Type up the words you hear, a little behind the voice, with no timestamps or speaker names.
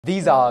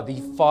These are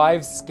the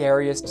 5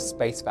 scariest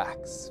space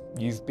facts.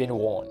 You've been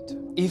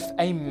warned. If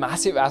a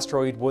massive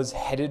asteroid was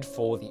headed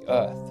for the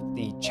Earth,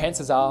 the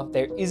chances are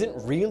there isn't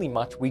really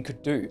much we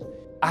could do.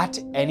 At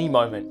any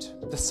moment,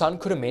 the sun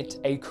could emit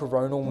a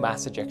coronal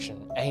mass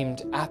ejection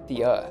aimed at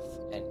the Earth,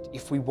 and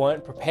if we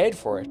weren't prepared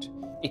for it,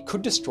 it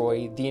could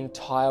destroy the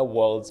entire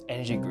world's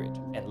energy grid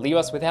and leave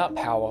us without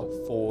power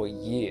for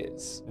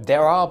years.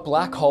 There are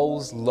black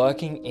holes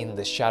lurking in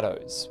the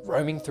shadows,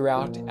 roaming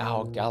throughout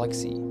our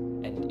galaxy,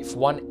 and if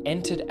one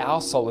entered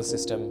our solar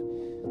system,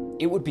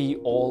 it would be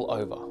all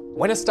over.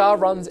 When a star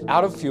runs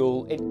out of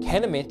fuel, it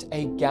can emit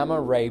a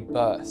gamma ray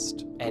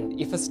burst, and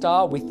if a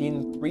star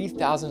within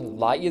 3,000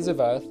 light years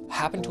of Earth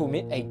happened to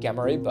emit a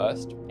gamma ray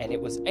burst and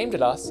it was aimed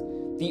at us,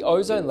 the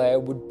ozone layer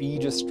would be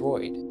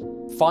destroyed.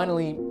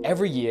 Finally,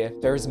 every year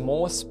there is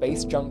more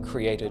space junk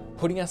created,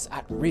 putting us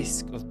at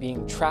risk of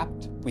being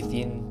trapped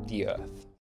within the Earth.